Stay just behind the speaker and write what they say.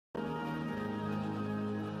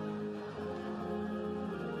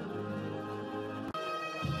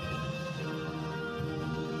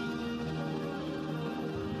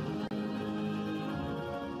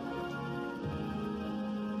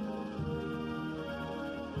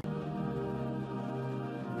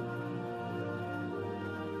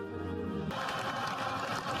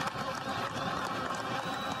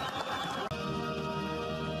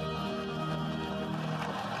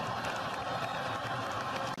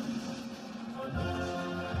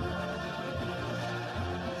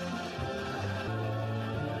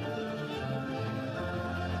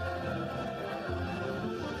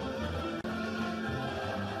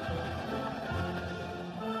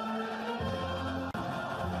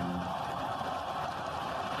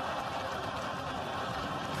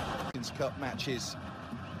Nations Cup matches.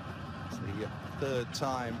 It's the third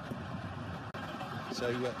time. So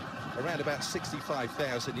around about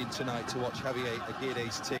 65,000 in tonight to watch Javier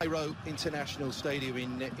Aguirre's team. Cairo International Stadium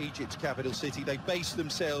in Egypt's capital city. They base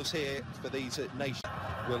themselves here for these nations.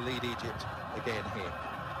 Will lead Egypt again here.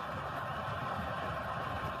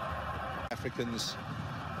 Africans,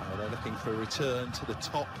 they're looking for a return to the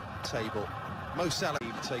top table. Mo Salah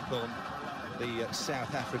take on the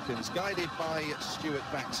South Africans, guided by Stuart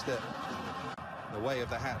Baxter. The way of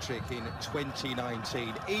the hat-trick in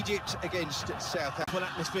 2019. Egypt against South Africa. An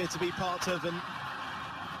atmosphere to be part of, and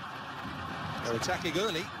they're attacking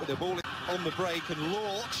early with the ball on the break, and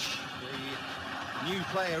Lorch, the new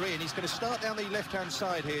player in, he's going to start down the left-hand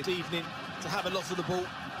side here this evening to have a lot of the ball.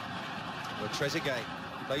 Well, Trezeguet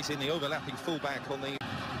plays in the overlapping fullback on the,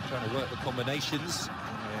 trying to work the combinations.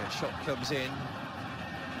 Shot comes in.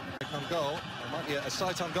 On goal. There might be a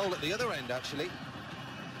sight on goal at the other end, actually.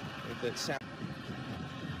 With the South.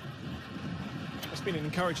 It's been an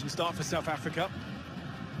encouraging start for South Africa.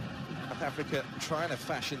 South Africa trying to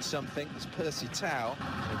fashion something. It's Percy Tau.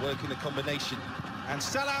 They're working the combination. And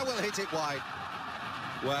Salah will hit it wide.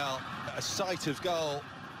 Well, a sight of goal.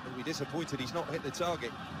 He'll be disappointed he's not hit the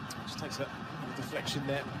target. Just takes a deflection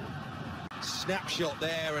there. Snapshot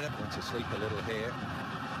there, and went to sleep a little here.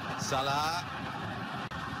 Salah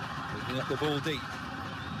picking up the ball deep.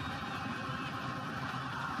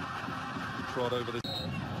 Prod over the.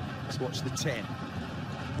 Let's watch the 10.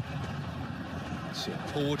 It's a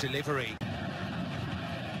poor delivery.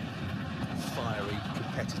 Fiery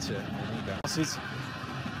competitor. This is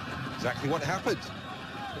exactly what happened.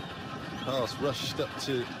 Pass rushed up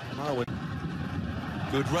to Marwan.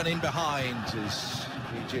 Good run in behind as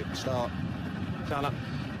Egypt start. Salah.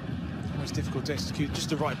 Always difficult to execute, just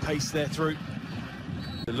the right pace there through.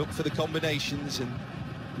 To look for the combinations and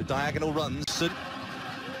the diagonal runs.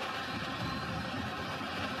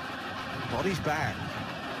 Body's back.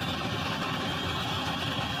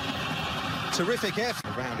 Terrific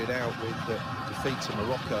effort. Rounded out with the defeat to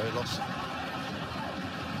Morocco. Lost.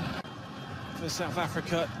 For South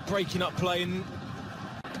Africa, breaking up play and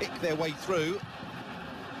pick their way through.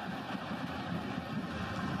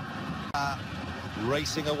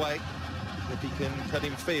 Racing away. If he can cut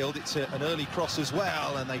in field, it's an early cross as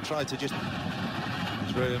well, and they tried to just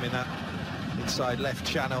through him in that inside left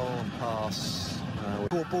channel pass.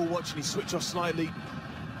 Ball watching, he switch off slightly,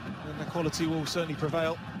 and the quality will certainly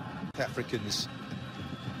prevail. Africans.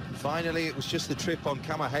 Finally, it was just the trip on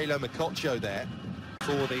Kamahelo Makocho there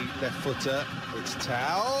for the left footer. It's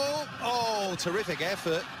Tau. Oh, terrific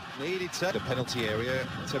effort. Needed to the penalty area.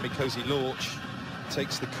 Temikosi Lorch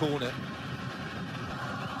takes the corner.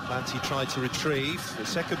 Lanty tried to retrieve. The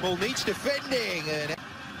second ball needs defending,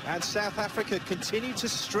 and South Africa continue to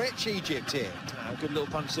stretch Egypt here. Good little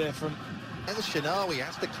punch there from El Shinawi.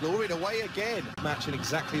 Has to claw it away again. Match in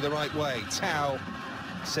exactly the right way. Tau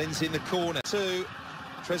sends in the corner.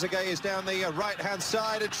 Trezeguet is down the right-hand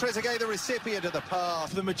side, and Trezeguet the recipient of the pass.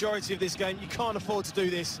 For the majority of this game, you can't afford to do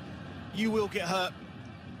this. You will get hurt.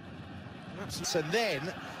 And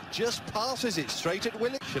then just passes it straight at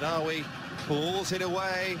Willis. Shinawi claws it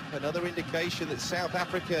away. Another indication that South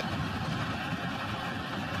Africa.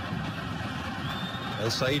 El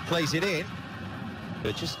Said plays it in.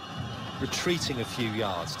 They're just retreating a few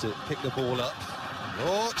yards to pick the ball up.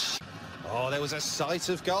 Lorch. Oh, there was a sight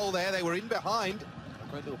of goal there. They were in behind.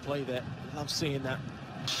 A great little play there. Love seeing that.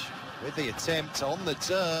 With the attempt on the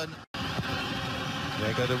turn.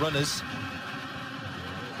 There go the runners.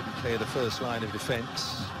 Couldn't clear the first line of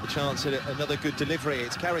defence. The chance at another good delivery.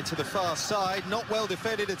 It's carried to the far side. Not well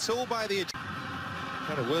defended at all by the...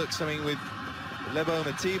 Trying to work something with Lebo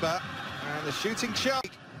Matiba. And the shooting shot.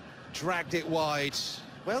 Dragged it wide.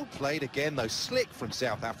 Well played again, though. Slick from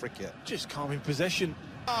South Africa. Just calm in possession.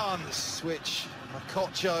 On the switch.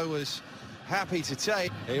 Makocho was happy to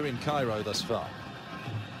take. Here in Cairo thus far.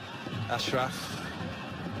 Ashraf.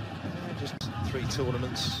 Just 3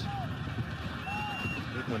 tournaments.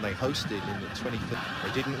 Even when they hosted in the 25th,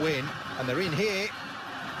 they didn't win. And they're in here.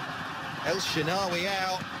 El Shinawi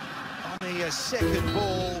out on the second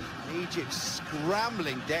ball. Egypt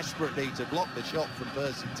scrambling desperately to block the shot from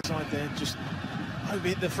Percy. Side there, just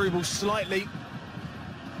hit the through ball slightly.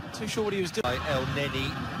 Too sure what he was doing. El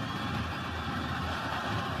Neni.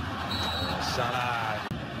 Salah.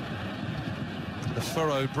 The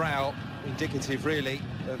furrowed brow, indicative really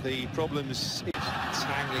of the problems.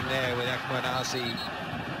 Tangling there with Akmanazi.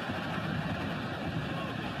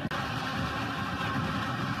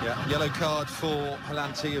 Yeah, yellow card for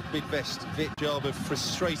Halanti of Bidvest. Job of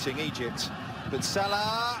frustrating Egypt. But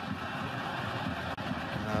Salah.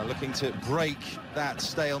 Now looking to break that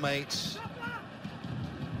stalemate.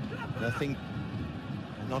 Nothing,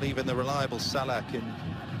 not even the reliable Salah can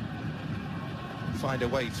find a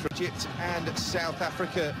way through. Egypt and South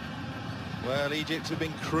Africa. Well, Egypt have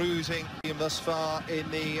been cruising thus far in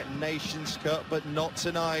the Nations Cup, but not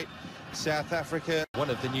tonight. South Africa, one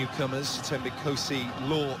of the newcomers, Thembinkosi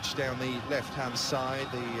Lorch down the left-hand side,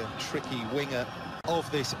 the tricky winger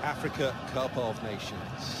of this Africa Cup of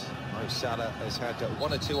Nations. Mo Salah has had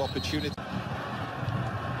one or two opportunities.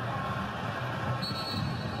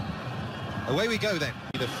 Away we go then.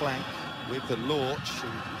 The flank with the Lorch,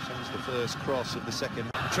 who sends the first cross of the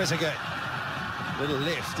second. Trezeguet, little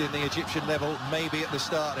lift in the Egyptian level, maybe at the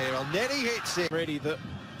start here. Eliminé hits it. Really, that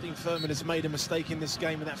Dean Furman has made a mistake in this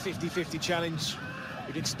game with that 50-50 challenge.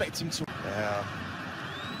 You'd expect him to... Yeah,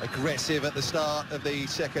 aggressive at the start of the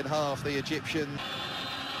second half, the Egyptian.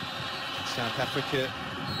 South Africa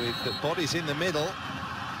with the bodies in the middle.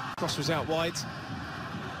 Cross was out wide.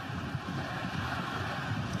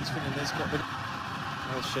 He's feeling there's not been...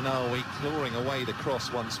 El Shanawi clawing away the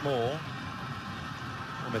cross once more.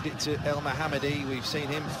 Medita El Mohammadi, we've seen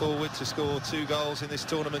him forward to score 2 goals in this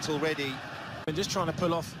tournament already. And just trying to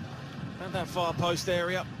pull off that far post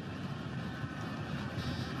area.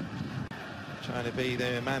 Trying to be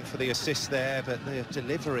the man for the assist there, but the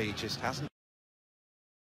delivery just hasn't.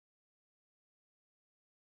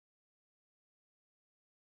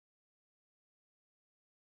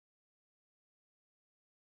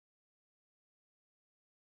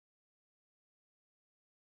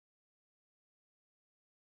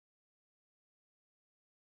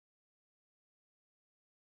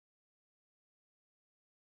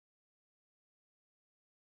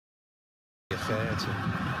 Fair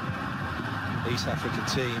to East African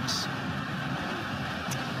teams.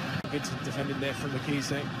 Good defending there from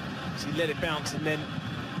Makise. So he let it bounce and then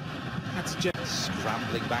had to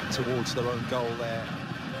scrambling back towards their own goal there.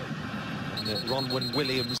 And Ronwen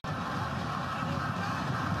Williams.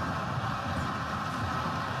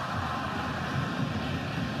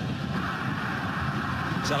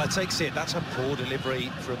 Salah takes it. That's a poor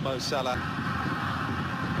delivery from Mo Salah.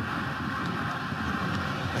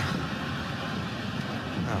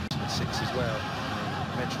 Six as well.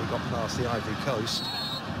 Eventually got past the Ivory Coast.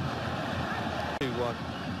 2-1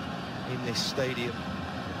 in this stadium.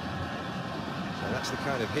 So that's the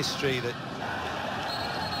kind of history that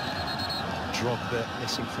Drogba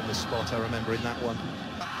missing from the spot, I remember in that one.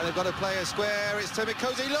 And they've got a player square, it's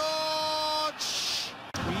Thembinkosi Lorch!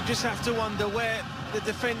 Well, you just have to wonder where the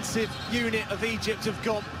defensive unit of Egypt have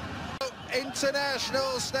gone.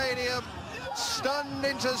 International Stadium, stunned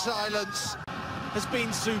into silence. Has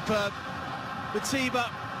been superb. Matiba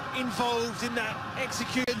involved in that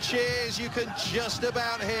execution. Cheers, you can just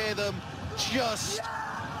about hear them. Just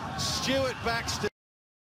Stuart Baxter.